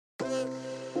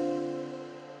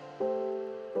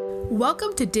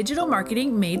Welcome to Digital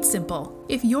Marketing Made Simple.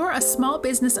 If you're a small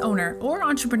business owner or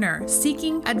entrepreneur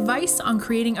seeking advice on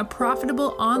creating a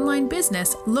profitable online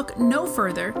business, look no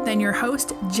further than your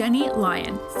host, Jenny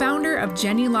Lyon, founder of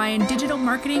Jenny Lyon Digital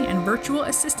Marketing and Virtual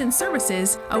Assistant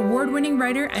Services, award-winning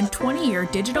writer and 20-year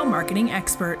digital marketing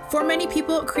expert. For many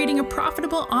people, creating a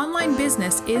profitable online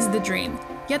business is the dream,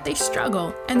 yet they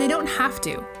struggle and they don't have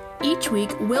to. Each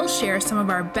week, we'll share some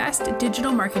of our best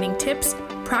digital marketing tips,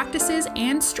 practices,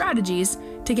 and strategies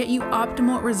to get you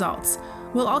optimal results.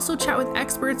 We'll also chat with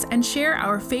experts and share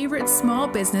our favorite small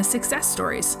business success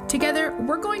stories. Together,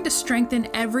 we're going to strengthen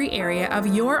every area of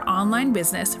your online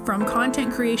business, from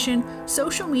content creation,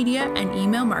 social media, and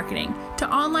email marketing, to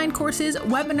online courses,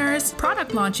 webinars,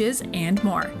 product launches, and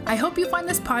more. I hope you find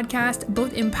this podcast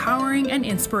both empowering and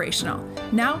inspirational.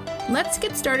 Now, let's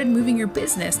get started moving your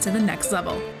business to the next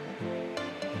level.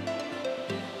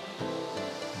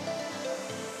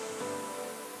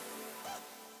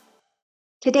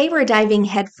 Today we're diving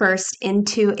headfirst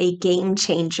into a game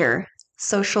changer,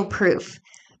 social proof.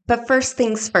 But first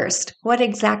things first, what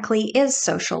exactly is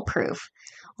social proof?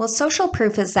 Well, social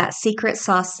proof is that secret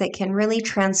sauce that can really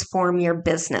transform your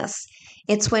business.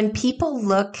 It's when people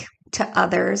look to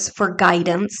others for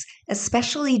guidance,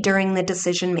 especially during the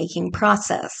decision-making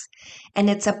process. And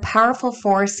it's a powerful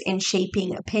force in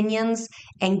shaping opinions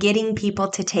and getting people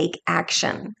to take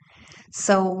action.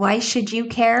 So why should you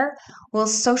care? Well,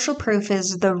 social proof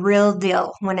is the real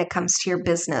deal when it comes to your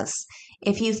business.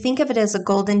 If you think of it as a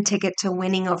golden ticket to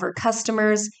winning over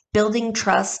customers, building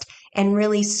trust, and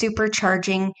really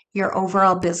supercharging your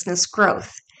overall business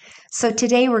growth. So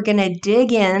today we're going to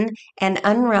dig in and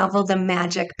unravel the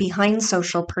magic behind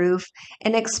social proof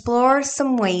and explore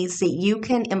some ways that you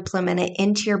can implement it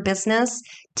into your business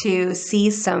to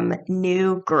see some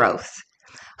new growth.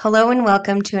 Hello and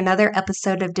welcome to another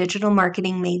episode of Digital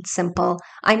Marketing Made Simple.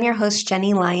 I'm your host,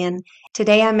 Jenny Lyon.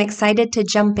 Today I'm excited to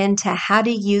jump into how to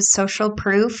use social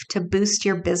proof to boost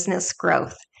your business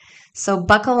growth. So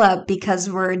buckle up because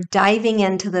we're diving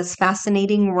into this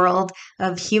fascinating world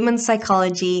of human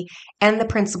psychology and the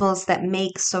principles that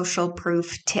make social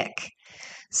proof tick.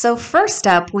 So first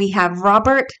up, we have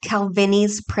Robert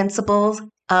Cialdini's principles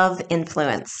of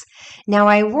influence. Now,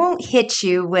 I won't hit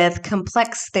you with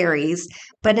complex theories,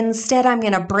 but instead I'm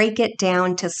going to break it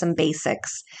down to some basics.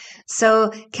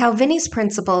 So Cialdini's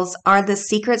principles are the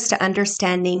secrets to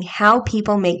understanding how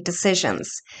people make decisions.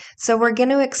 So we're going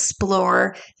to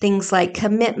explore things like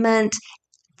commitment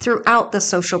throughout the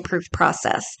social proof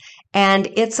process, and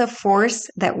it's a force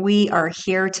that we are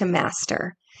here to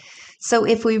master. So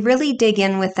if we really dig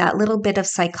in with that little bit of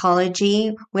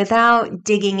psychology, without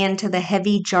digging into the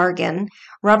heavy jargon,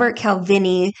 Robert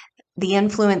Cialdini, the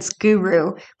influence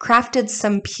guru, crafted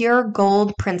some pure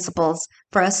gold principles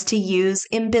for us to use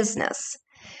in business.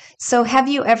 So have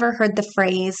you ever heard the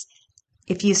phrase,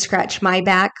 "If you scratch my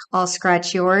back, I'll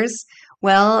scratch yours"?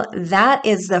 Well, that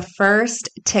is the first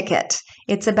ticket.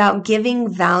 It's about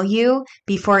giving value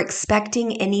before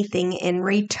expecting anything in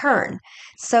return.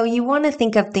 So you want to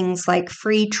think of things like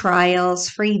free trials,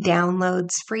 free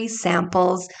downloads, free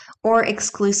samples, or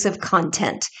exclusive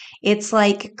content. It's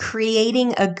like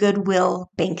creating a goodwill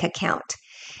bank account.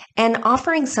 And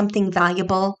offering something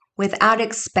valuable without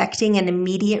expecting an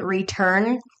immediate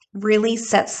return really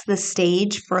sets the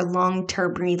stage for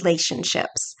long-term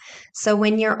relationships. So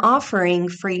when you're offering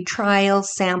free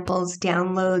trials, samples,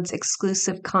 downloads,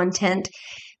 exclusive content,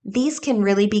 these can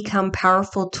really become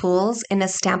powerful tools in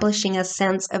establishing a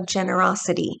sense of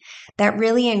generosity that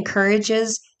really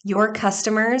encourages your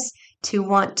customers to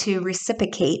want to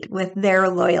reciprocate with their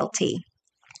loyalty.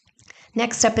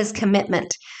 Next up is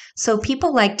commitment. So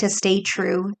people like to stay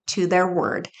true to their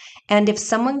word. And if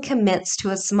someone commits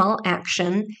to a small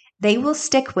action, they will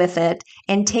stick with it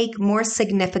and take more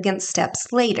significant steps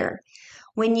later.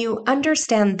 When you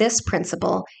understand this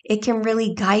principle, it can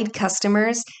really guide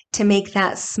customers to make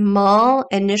that small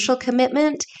initial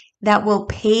commitment that will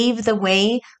pave the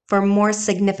way for more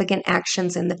significant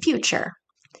actions in the future.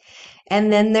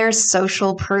 And then there's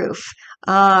social proof.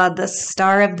 The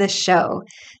star of the show.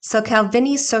 So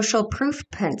Cialdini's social proof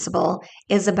principle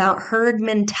is about herd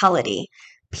mentality,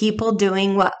 people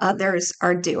doing what others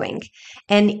are doing.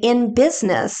 And in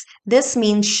business, this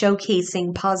means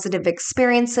showcasing positive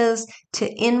experiences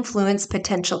to influence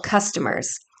potential customers.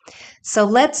 So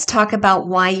let's talk about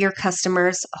why your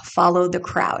customers follow the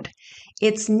crowd.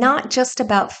 It's not just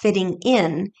about fitting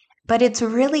in, but it's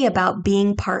really about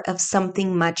being part of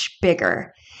something much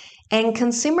bigger. And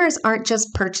consumers aren't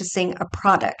just purchasing a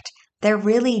product, they're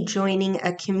really joining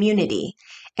a community.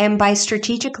 And by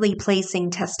strategically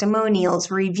placing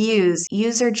testimonials, reviews,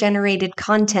 user-generated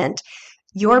content,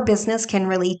 your business can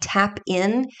really tap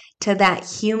in to that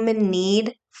human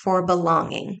need for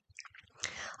belonging.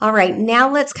 All right, now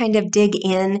let's kind of dig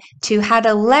in to how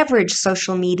to leverage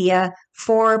social media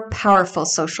for powerful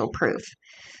social proof.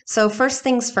 So first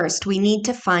things first, we need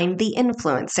to find the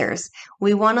influencers.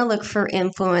 We want to look for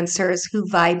influencers who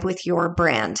vibe with your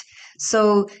brand.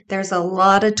 So there's a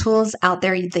lot of tools out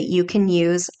there that you can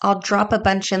use. I'll drop a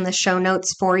bunch in the show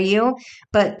notes for you,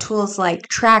 but tools like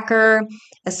Tracker,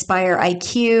 Aspire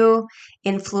IQ,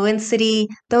 Influencity,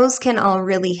 those can all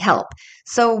really help.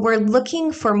 So we're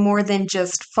looking for more than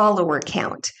just follower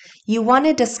count. You want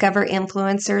to discover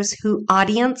influencers whose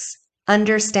audience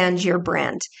understands your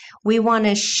brand. We want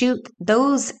to shoot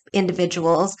those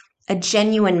individuals a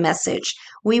genuine message.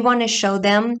 We want to show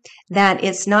them that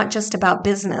it's not just about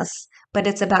business, but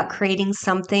it's about creating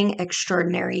something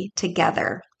extraordinary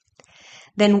together.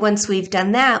 Then once we've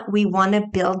done that, we want to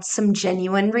build some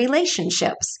genuine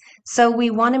relationships. So we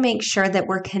want to make sure that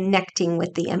we're connecting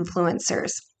with the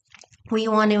influencers. We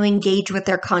want to engage with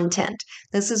their content.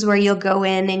 This is where you'll go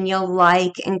in and you'll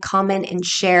like and comment and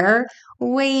share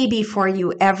way before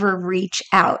you ever reach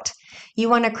out. You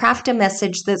want to craft a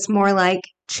message that's more like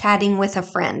chatting with a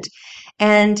friend.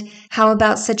 And how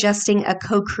about suggesting a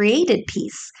co-created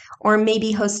piece or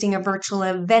maybe hosting a virtual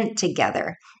event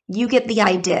together? You get the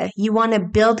idea. You want to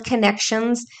build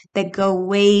connections that go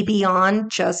way beyond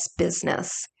just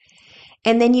business.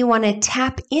 And then you want to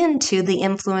tap into the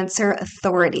influencer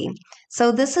authority.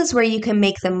 So this is where you can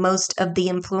make the most of the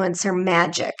influencer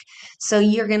magic. So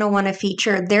you're going to want to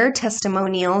feature their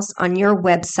testimonials on your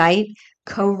website,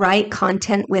 co-write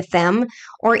content with them,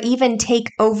 or even take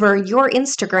over your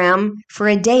Instagram for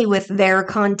a day with their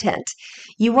content.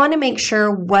 You want to make sure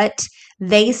what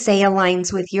they say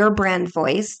aligns with your brand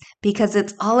voice because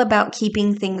it's all about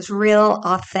keeping things real,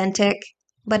 authentic,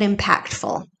 but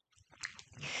impactful.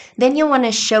 Then you'll want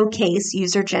to showcase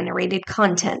user-generated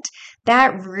content.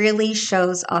 That really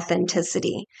shows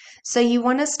authenticity. So you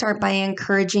want to start by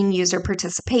encouraging user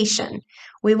participation.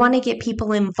 We want to get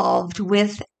people involved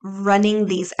with running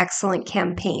these excellent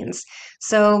campaigns.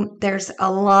 So there's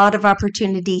a lot of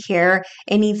opportunity here,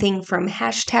 anything from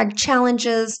hashtag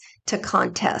challenges to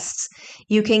contests.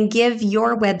 You can give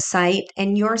your website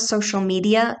and your social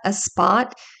media a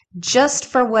spot just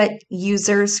for what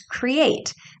users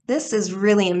create. This is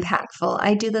really impactful.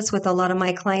 I do this with a lot of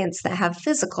my clients that have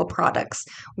physical products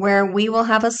where we will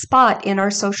have a spot in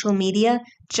our social media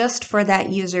just for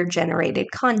that user-generated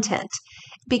content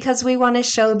because we want to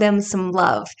show them some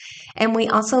love. And we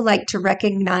also like to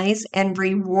recognize and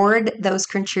reward those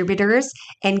contributors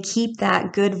and keep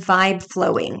that good vibe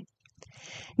flowing.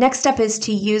 Next up is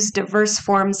to use diverse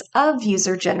forms of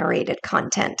user-generated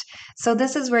content. So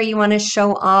this is where you want to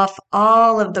show off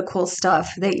all of the cool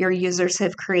stuff that your users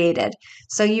have created.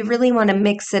 So you really want to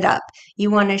mix it up. You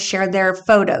want to share their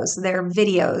photos, their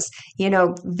videos,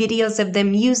 videos of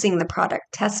them using the product,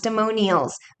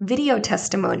 testimonials, video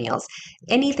testimonials,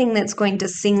 anything that's going to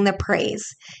sing the praise.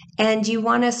 And you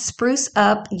want to spruce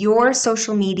up your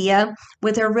social media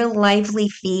with a real lively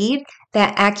feed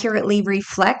that accurately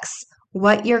reflects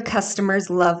what your customers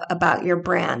love about your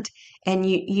brand. And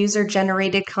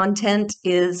user-generated content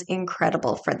is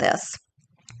incredible for this.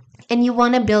 And you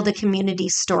want to build a community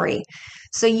story.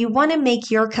 So you want to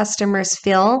make your customers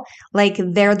feel like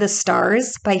they're the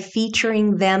stars by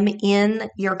featuring them in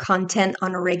your content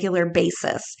on a regular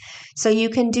basis. So you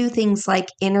can do things like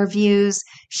interviews,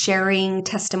 sharing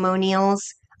testimonials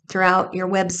throughout your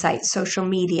website, social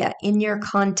media, in your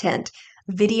content,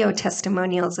 video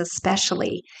testimonials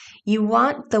especially. You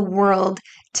want the world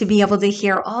to be able to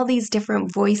hear all these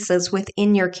different voices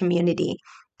within your community.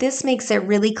 This makes it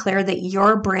really clear that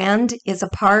your brand is a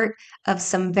part of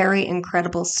some very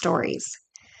incredible stories.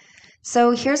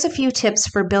 So here's a few tips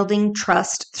for building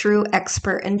trust through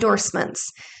expert endorsements.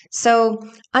 So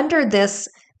under this,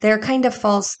 there kind of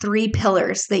falls 3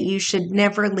 pillars that you should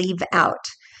never leave out.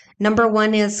 Number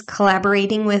 1 is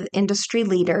collaborating with industry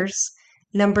leaders.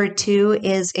 Number 2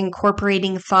 is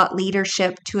incorporating thought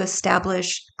leadership to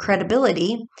establish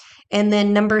credibility. And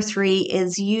then number 3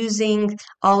 is using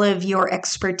all of your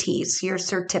expertise, your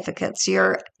certificates,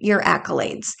 your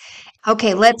accolades.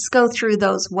 Okay, let's go through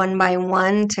those one by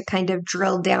one to kind of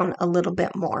drill down a little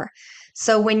bit more.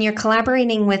 So when you're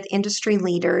collaborating with industry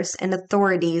leaders and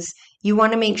authorities, you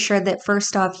want to make sure that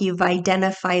first off, you've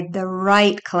identified the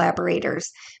right collaborators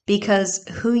because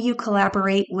who you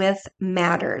collaborate with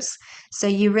matters. So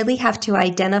you really have to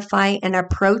identify and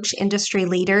approach industry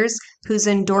leaders whose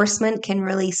endorsement can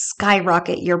really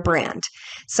skyrocket your brand.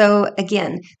 So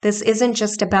again, this isn't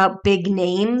just about big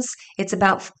names. It's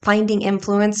about finding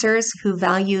influencers whose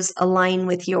values align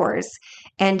with yours.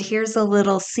 And here's a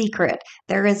little secret.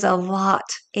 There is a lot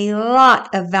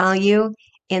of value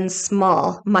in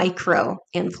small micro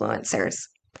influencers.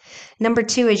 Number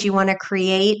 2 is you want to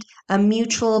create a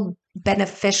mutual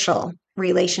beneficial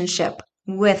relationship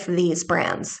with these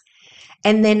brands.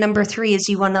 And then number 3 is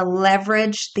you want to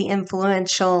leverage the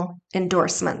influential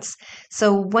endorsements.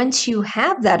 So once you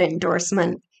have that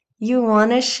endorsement, you want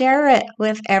to share it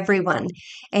with everyone.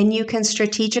 And you can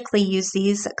strategically use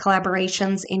these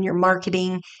collaborations in your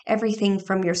marketing, everything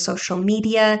from your social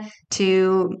media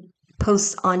to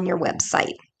posts on your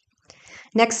website.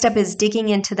 Next up is digging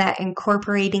into that,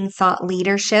 incorporating thought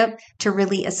leadership to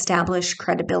really establish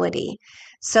credibility.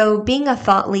 So being a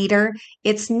thought leader,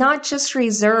 it's not just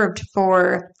reserved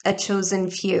for a chosen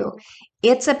few.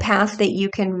 It's a path that you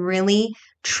can really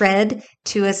tread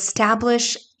to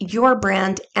establish your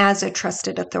brand as a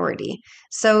trusted authority.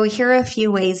 So here are a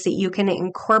few ways that you can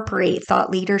incorporate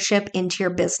thought leadership into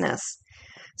your business.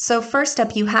 So first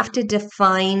up, you have to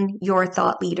define your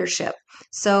thought leadership.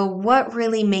 So what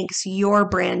really makes your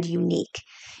brand unique?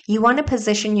 You want to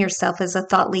position yourself as a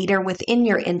thought leader within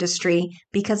your industry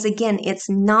because, again, it's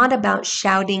not about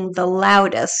shouting the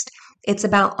loudest. It's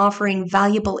about offering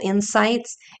valuable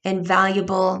insights and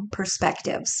valuable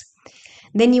perspectives.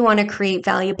 Then you want to create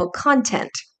valuable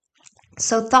content.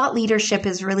 So thought leadership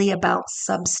is really about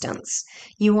substance.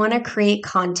 You want to create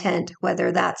content,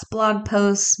 whether that's blog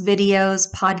posts, videos,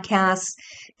 podcasts,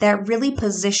 that really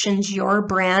positions your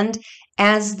brand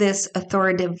as this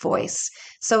authoritative voice.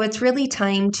 So it's really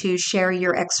time to share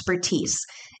your expertise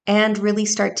and really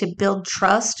start to build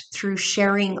trust through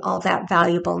sharing all that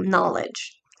valuable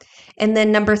knowledge. And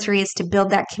then number 3 is to build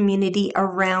that community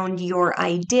around your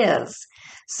ideas.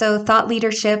 So thought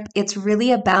leadership, it's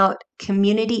really about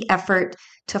community effort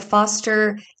to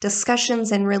foster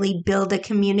discussions and really build a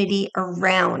community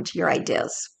around your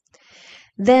ideas.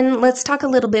 Then let's talk a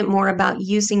little bit more about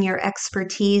using your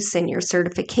expertise and your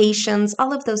certifications,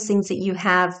 all of those things that you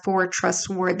have for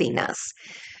trustworthiness.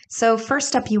 So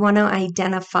first up, you want to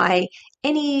identify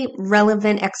any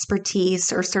relevant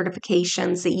expertise or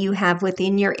certifications that you have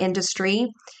within your industry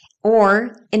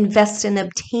or invest in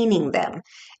obtaining them.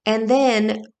 And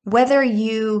then whether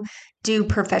you do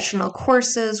professional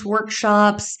courses,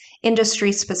 workshops,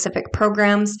 industry-specific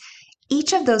programs,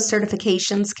 each of those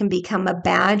certifications can become a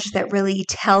badge that really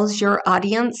tells your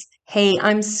audience, hey,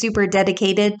 I'm super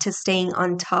dedicated to staying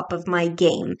on top of my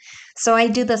game. So I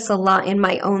do this a lot in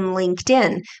my own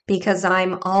LinkedIn because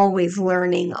I'm always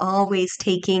learning, always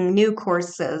taking new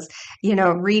courses,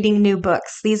 reading new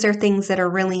books. These are things that are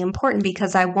really important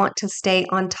because I want to stay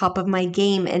on top of my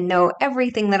game and know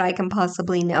everything that I can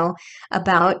possibly know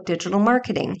about digital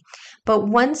marketing. But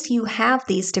once you have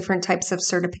these different types of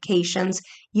certifications,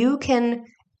 you can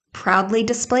proudly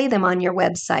display them on your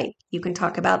website. You can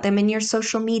talk about them in your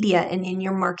social media and in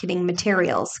your marketing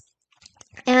materials.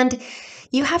 And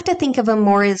you have to think of them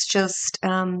more as just,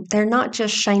 they're not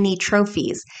just shiny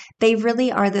trophies. They really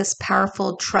are this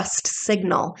powerful trust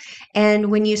signal.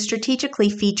 And when you strategically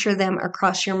feature them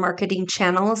across your marketing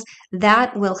channels,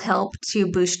 that will help to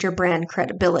boost your brand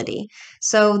credibility.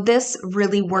 So this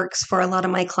really works for a lot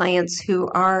of my clients who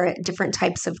are different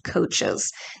types of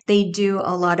coaches. They do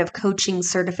a lot of coaching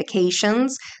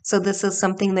certifications. So this is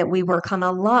something that we work on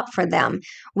a lot for them.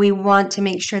 We want to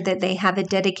make sure that they have a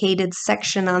dedicated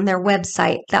section on their website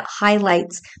that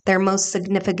highlights their most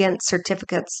significant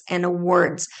certificates and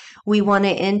awards. We want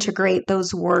to integrate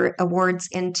those awards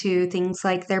into things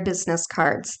like their business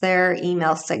cards, their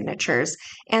email signatures,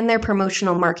 and their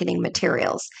promotional marketing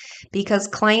materials, because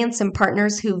clients and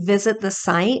partners who visit the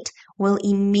site will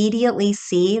immediately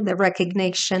see the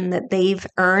recognition that they've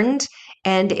earned,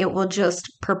 and it will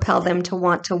just propel them to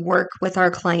want to work with our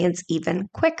clients even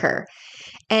quicker.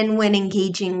 And when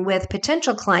engaging with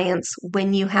potential clients,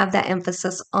 when you have that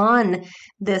emphasis on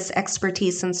this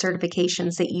expertise and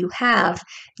certifications that you have,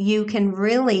 you can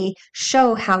really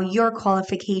show how your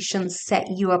qualifications set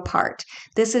you apart.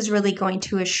 This is really going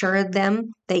to assure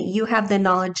them that you have the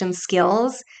knowledge and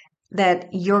skills that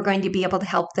you're going to be able to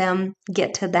help them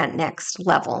get to that next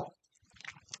level.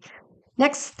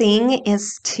 Next thing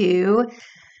is to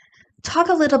talk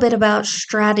a little bit about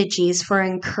strategies for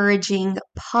encouraging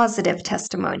positive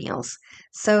testimonials.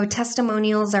 So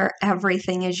testimonials are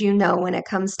everything, as you know, when it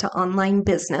comes to online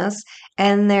business,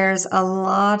 and there's a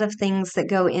lot of things that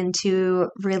go into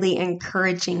really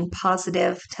encouraging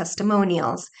positive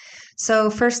testimonials. So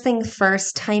first thing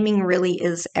first, timing really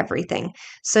is everything.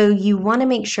 So you want to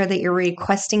make sure that you're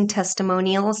requesting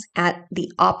testimonials at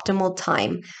the optimal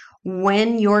time,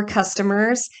 when your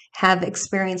customers have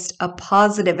experienced a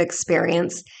positive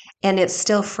experience and it's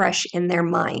still fresh in their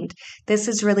mind. This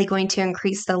is really going to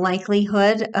increase the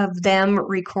likelihood of them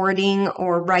recording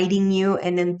or writing you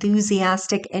an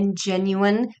enthusiastic and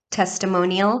genuine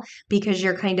testimonial, because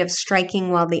you're kind of striking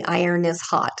while the iron is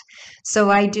hot. So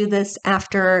I do this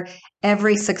after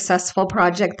every successful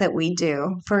project that we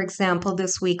do. For example,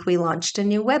 this week we launched a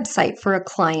new website for a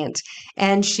client,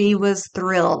 and she was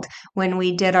thrilled when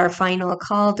we did our final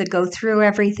call to go through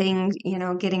everything,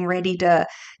 getting ready to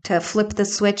flip the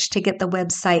switch to get the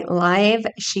website live.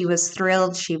 She was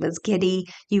thrilled. She was giddy.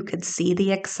 You could see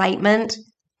the excitement.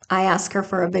 I asked her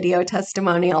for a video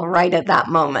testimonial right at that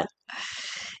moment.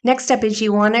 Next up is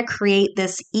you want to create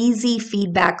this easy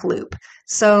feedback loop.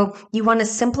 So you want to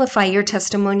simplify your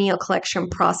testimonial collection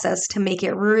process to make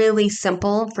it really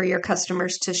simple for your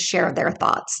customers to share their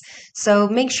thoughts. So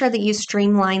make sure that you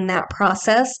streamline that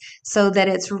process so that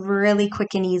it's really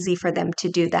quick and easy for them to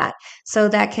do that. So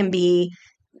that can be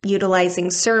utilizing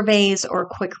surveys or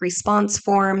quick response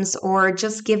forms, or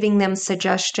just giving them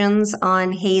suggestions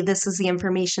on, hey, this is the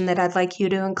information that I'd like you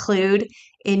to include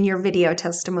in your video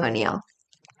testimonial.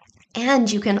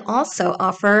 And you can also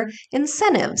offer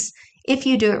incentives if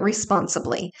you do it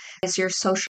responsibly as your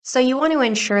social. So you want to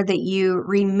ensure that you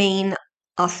remain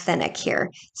authentic here.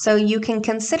 So you can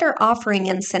consider offering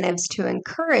incentives to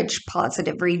encourage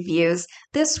positive reviews.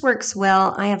 This works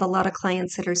well. I have a lot of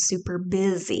clients that are super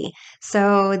busy.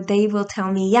 So they will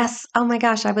tell me, yes, oh my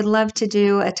gosh, I would love to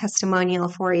do a testimonial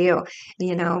for you.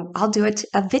 I'll do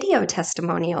a video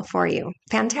testimonial for you.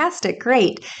 Fantastic,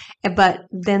 great. But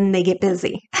then they get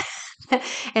busy.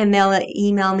 And they'll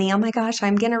email me, oh my gosh,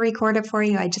 I'm going to record it for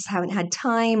you. I just haven't had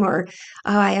time, or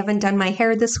oh, I haven't done my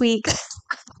hair this week,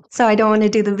 so I don't want to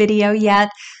do the video yet.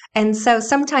 And so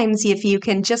sometimes if you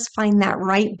can just find that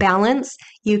right balance,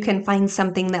 you can find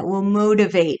something that will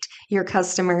motivate your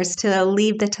customers to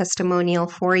leave the testimonial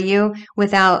for you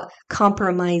without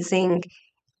compromising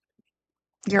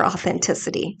your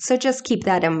authenticity. So just keep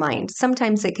that in mind.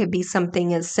 Sometimes it could be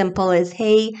something as simple as,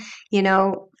 hey,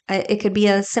 it could be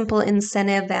a simple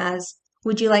incentive as,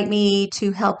 would you like me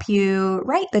to help you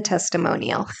write the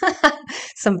testimonial?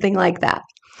 Something like that.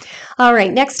 All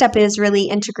right, next up is really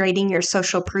integrating your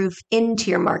social proof into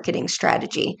your marketing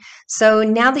strategy. So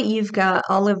now that you've got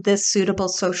all of this suitable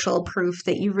social proof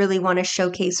that you really want to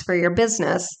showcase for your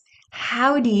business,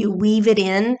 how do you weave it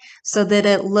in so that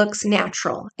it looks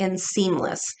natural and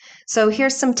seamless? So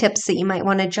here's some tips that you might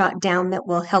want to jot down that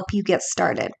will help you get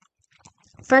started.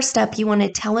 First up, you want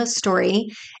to tell a story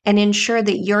and ensure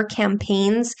that your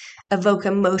campaigns evoke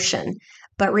emotion.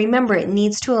 But remember, it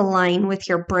needs to align with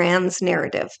your brand's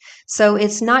narrative. So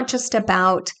it's not just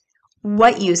about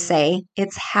what you say,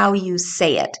 it's how you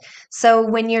say it. So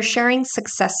when you're sharing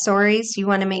success stories, you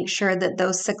want to make sure that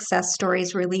those success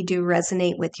stories really do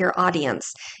resonate with your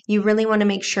audience. You really want to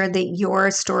make sure that your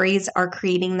stories are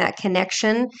creating that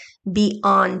connection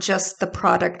beyond just the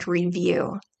product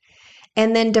review.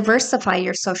 And then diversify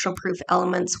your social proof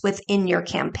elements within your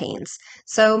campaigns.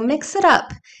 So mix it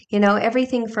up,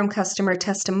 everything from customer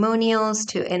testimonials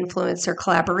to influencer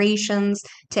collaborations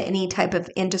to any type of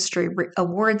industry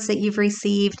awards that you've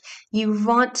received. You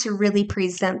want to really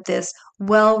present this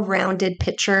well-rounded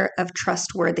picture of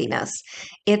trustworthiness.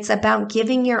 It's about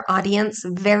giving your audience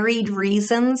varied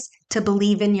reasons to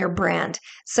believe in your brand.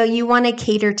 So you want to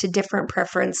cater to different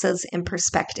preferences and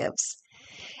perspectives.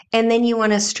 And then you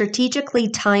want to strategically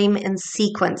time and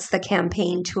sequence the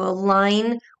campaign to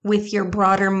align with your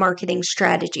broader marketing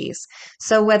strategies.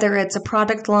 So whether it's a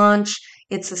product launch,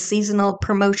 it's a seasonal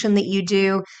promotion that you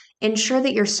do, ensure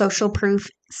that your social proof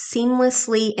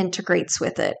seamlessly integrates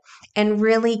with it and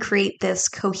really create this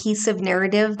cohesive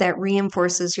narrative that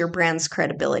reinforces your brand's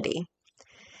credibility.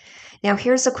 Now,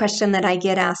 here's a question that I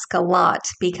get asked a lot,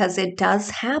 because it does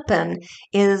happen,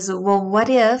 is, well, what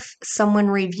if someone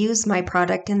reviews my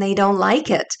product and they don't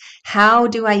like it? How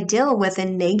do I deal with a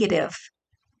negative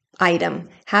item?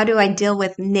 How do I deal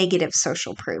with negative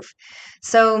social proof?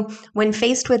 So when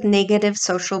faced with negative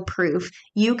social proof,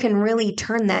 you can really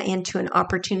turn that into an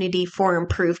opportunity for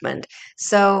improvement.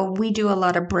 So we do a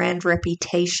lot of brand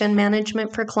reputation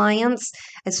management for clients,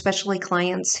 especially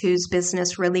clients whose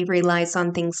business really relies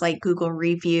on things like Google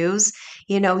reviews.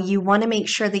 You want to make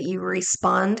sure that you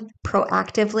respond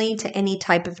proactively to any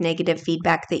type of negative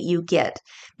feedback that you get.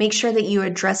 Make sure that you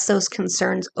address those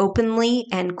concerns openly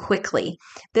and quickly.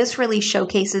 This really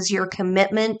showcases your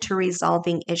commitment to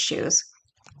resolving issues.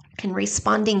 And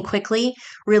responding quickly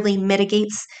really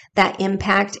mitigates that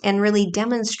impact and really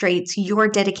demonstrates your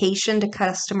dedication to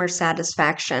customer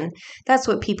satisfaction. That's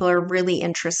what people are really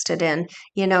interested in.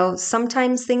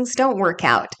 Sometimes things don't work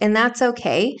out, and that's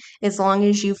okay as long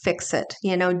as you fix it.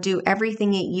 Do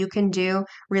everything that you can do,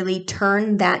 really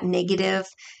turn that negative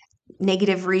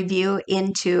review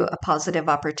into a positive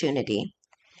opportunity.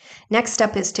 Next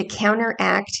up is to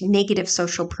counteract negative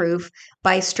social proof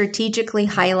by strategically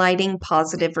highlighting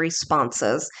positive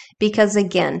responses. Because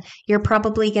again, you're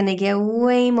probably going to get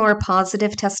way more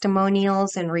positive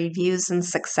testimonials and reviews and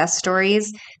success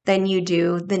stories than you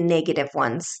do the negative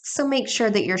ones. So make sure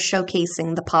that you're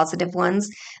showcasing the positive ones.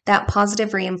 That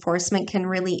positive reinforcement can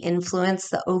really influence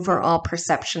the overall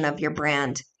perception of your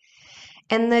brand.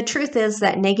 And the truth is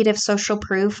that negative social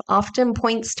proof often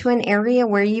points to an area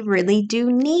where you really do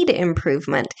need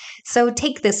improvement. So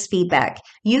take this feedback,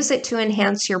 use it to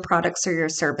enhance your products or your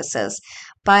services.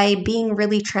 By being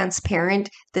really transparent,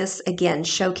 this again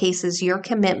showcases your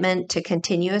commitment to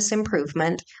continuous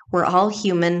improvement. We're all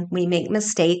human, we make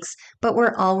mistakes, but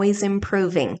we're always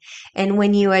improving. And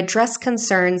when you address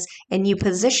concerns and you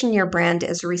position your brand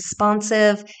as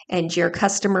responsive and your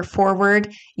customer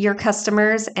forward, your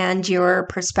customers and your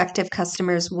prospective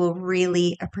customers will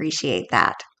really appreciate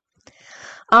that.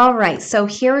 All right, so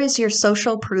here is your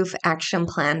social proof action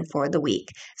plan for the week.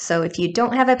 So if you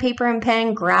don't have a paper and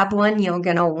pen, grab one. You're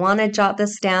going to want to jot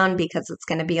this down because it's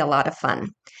going to be a lot of fun.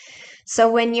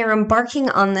 So when you're embarking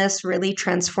on this really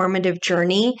transformative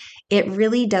journey, it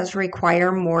really does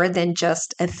require more than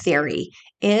just a theory.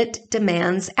 It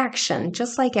demands action,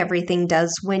 just like everything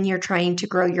does when you're trying to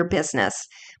grow your business.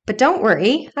 But don't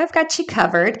worry, I've got you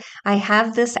covered. I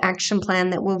have this action plan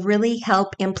that will really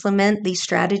help implement these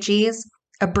strategies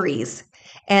a breeze.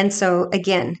 And so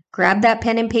again, grab that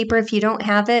pen and paper if you don't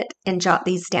have it and jot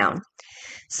these down.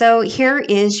 So here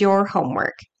is your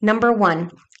homework. Number 1,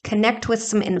 connect with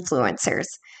some influencers.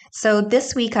 So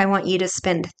this week, I want you to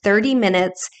spend 30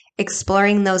 minutes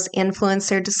exploring those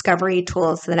influencer discovery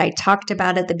tools that I talked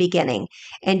about at the beginning.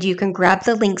 And you can grab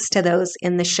the links to those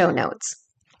in the show notes.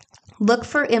 Look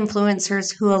for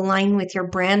influencers who align with your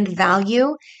brand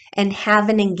value and have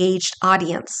an engaged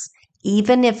audience.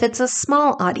 Even if it's a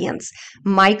small audience,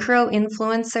 micro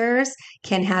influencers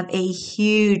can have a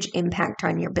huge impact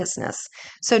on your business.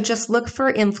 So just look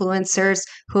for influencers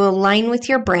who align with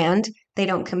your brand. They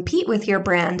don't compete with your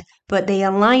brand, but they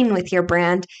align with your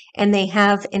brand and they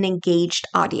have an engaged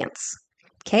audience.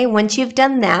 Okay, once you've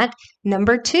done that,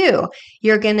 number 2,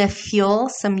 you're going to fuel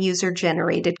some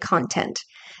user-generated content.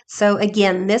 So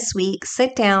again, this week,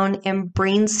 sit down and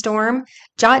brainstorm,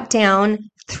 jot down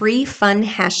 3 fun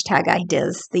hashtag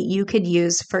ideas that you could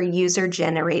use for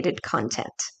user-generated content.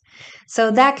 So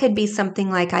that could be something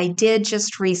like I did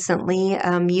just recently,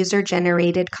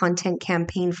 user-generated content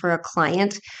campaign for a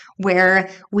client where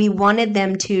we wanted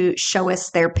them to show us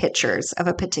their pictures of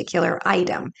a particular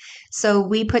item. So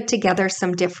we put together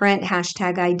some different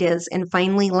hashtag ideas and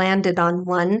finally landed on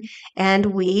one. And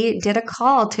we did a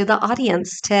call to the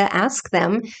audience to ask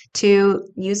them to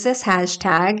use this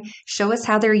hashtag, show us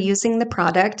how they're using the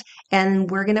product,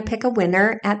 and we're going to pick a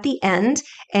winner at the end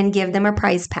and give them a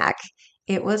prize pack.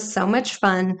 It was so much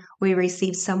fun. We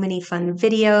received so many fun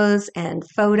videos and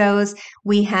photos.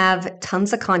 We have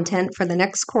tons of content for the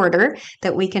next quarter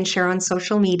that we can share on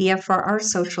social media for our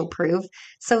social proof.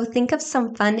 So think of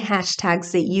some fun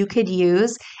hashtags that you could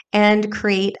use and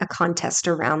create a contest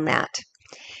around that.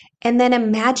 And then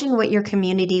imagine what your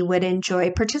community would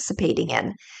enjoy participating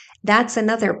in. That's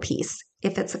another piece.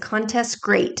 If it's a contest,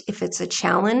 great. If it's a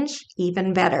challenge,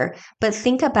 even better. But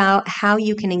think about how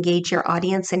you can engage your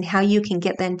audience and how you can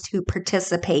get them to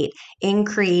participate in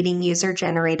creating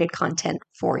user-generated content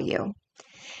for you.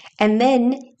 And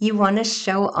then you want to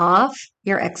show off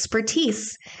your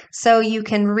expertise. So you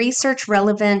can research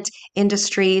relevant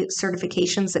industry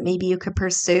certifications that maybe you could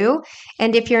pursue.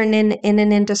 And if you're in an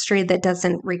industry that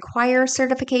doesn't require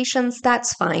certifications,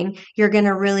 that's fine. You're going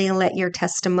to really let your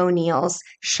testimonials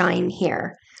shine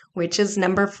here, which is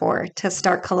number 4, to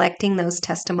start collecting those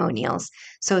testimonials.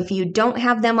 So if you don't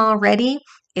have them already,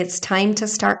 it's time to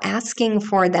start asking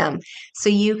for them. So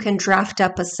you can draft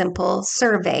up a simple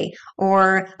survey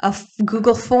or a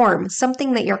Google form,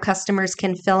 something that your customers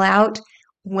can fill out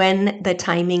when the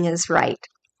timing is right.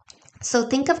 So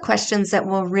think of questions that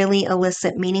will really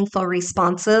elicit meaningful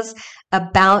responses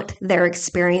about their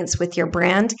experience with your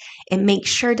brand and make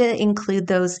sure to include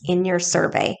those in your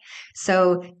survey.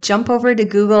 So jump over to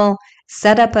Google,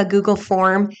 set up a Google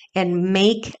form, and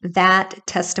make that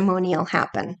testimonial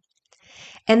happen.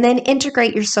 And then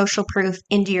integrate your social proof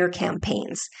into your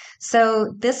campaigns.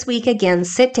 So this week, again,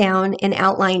 sit down and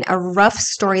outline a rough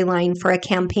storyline for a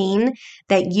campaign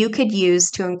that you could use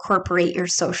to incorporate your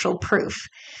social proof.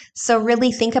 So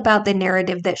really think about the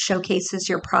narrative that showcases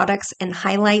your products and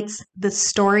highlights the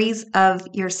stories of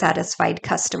your satisfied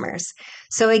customers.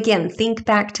 So again, think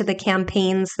back to the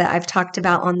campaigns that I've talked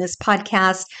about on this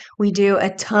podcast. We do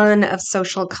a ton of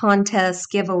social contests,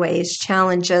 giveaways,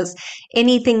 challenges,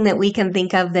 anything that we can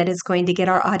think of that is going to get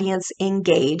our audience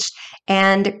engaged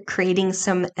and creating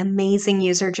some amazing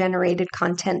user-generated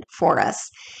content for us.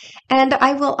 And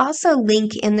I will also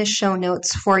link in the show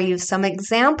notes for you some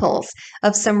examples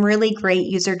of some really great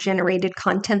user-generated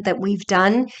content that we've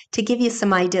done to give you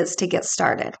some ideas to get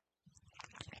started.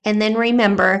 And then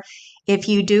remember, if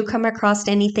you do come across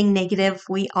anything negative,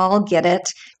 we all get it.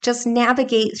 Just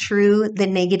navigate through the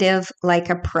negative like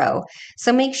a pro.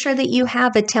 So make sure that you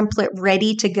have a template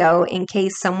ready to go in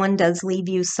case someone does leave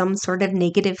you some sort of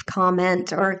negative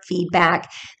comment or feedback.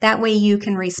 That way you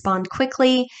can respond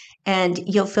quickly and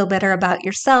you'll feel better about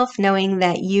yourself knowing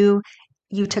that you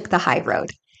took the high road.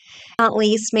 Not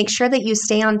least, make sure that you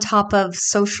stay on top of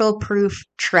social proof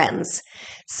trends.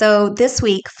 So this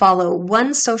week, follow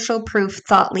one social proof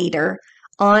thought leader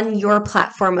on your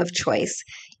platform of choice.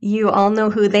 You all know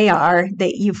who they are,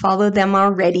 that you follow them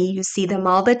already, you see them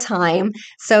all the time.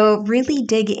 So really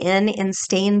dig in and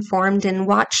stay informed and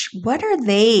watch, what are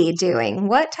they doing?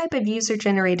 What type of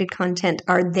user-generated content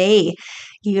are they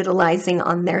utilizing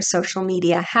on their social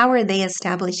media? How are they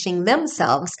establishing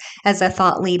themselves as a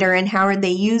thought leader, and how are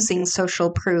they using social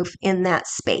proof in that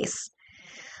space?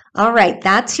 All right,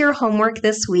 that's your homework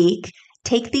this week.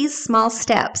 Take these small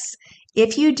steps.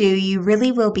 If you do, you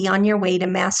really will be on your way to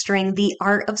mastering the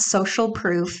art of social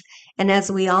proof. And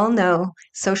as we all know,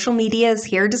 social media is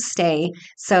here to stay,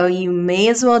 so you may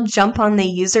as well jump on the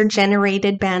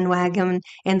user-generated bandwagon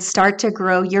and start to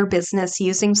grow your business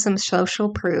using some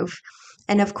social proof.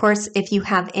 And of course, if you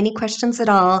have any questions at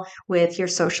all with your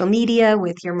social media,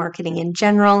 with your marketing in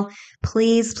general,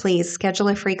 please schedule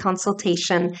a free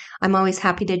consultation. I'm always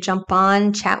happy to jump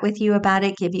on, chat with you about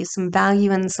it, give you some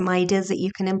value and some ideas that you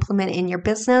can implement in your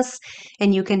business.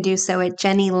 And you can do so at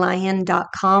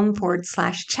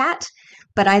jennylyon.com/chat.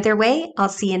 But either way, I'll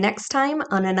see you next time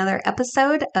on another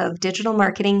episode of Digital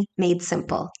Marketing Made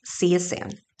Simple. See you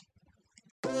soon.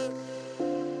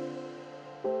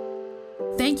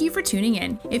 Thank you for tuning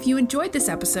in. If you enjoyed this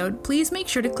episode, please make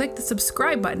sure to click the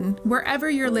subscribe button wherever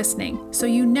you're listening so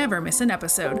you never miss an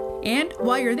episode. And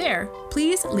while you're there,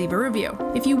 please leave a review.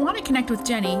 If you want to connect with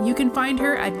Jenny, you can find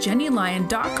her at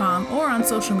jennylyon.com or on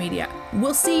social media.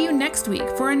 We'll see you next week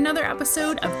for another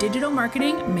episode of Digital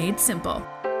Marketing Made Simple.